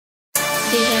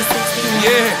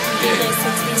Yeah.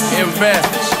 Invest.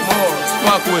 More.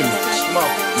 Fuck with me. Smoke.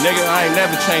 Nigga, I ain't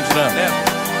never changing up. Never.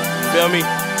 Feel me?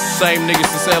 Same nigga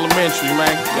since elementary,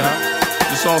 man. Yeah.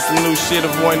 Just on some new shit,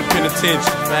 avoiding the penitentiary.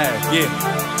 Yeah.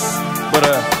 But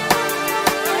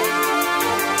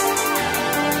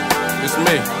it's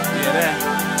me. Yeah, that.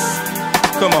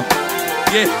 Come on.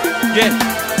 Yeah.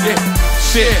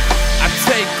 Shit. I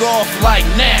take off like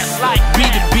NASA.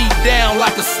 Beat it beat down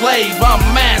like a slave, I'm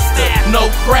master. No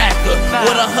cracker,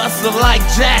 with a hustle like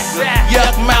Jackson.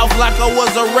 Yuck mouth like I was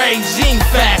a regime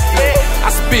factor. I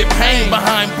spit pain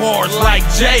behind bars like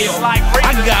jail.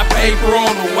 I got paper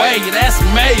on the way, that's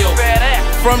mail.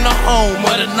 From the home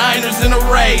of the Niners and the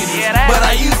Raiders. But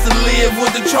I used to live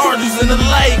with the Chargers and the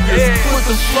Lakers. Put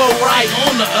the flow right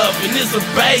on the oven, it's a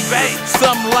baby.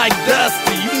 Something like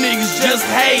Dusty, you niggas just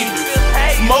haters.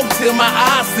 Smoke till my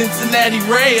eyes Cincinnati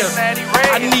Reds.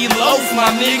 I need loafs,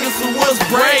 my niggas, so what's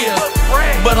Brea?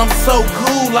 But I'm so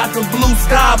cool like a blue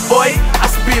sky, boy. I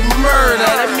spit murder,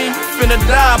 that mean you finna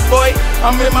die, boy.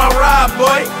 I'm in my ride,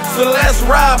 boy, so let's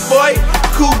ride, boy.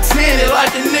 Cool tinted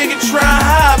like a nigga try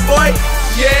high, boy.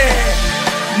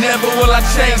 Yeah, never will I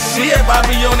change shit. I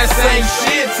be on that same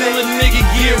shit till a nigga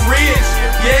get rich.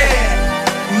 Yeah.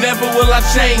 Never will I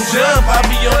change up, I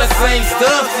be on that same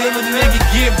stuff till a nigga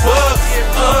get bucks.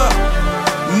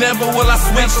 Never will I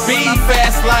switch speed,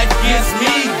 fast life gets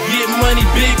me. Get money,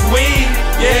 big weed,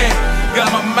 yeah.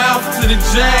 Got my mouth to the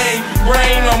J,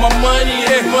 brain on my money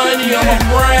and money on my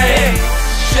brain.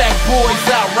 Jack boys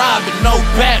out robbing, no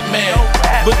Batman,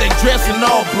 but they dressing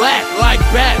all black like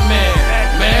Batman.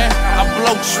 Man, I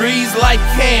blow trees like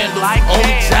candles,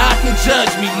 only God can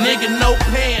judge me, nigga, no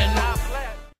pan.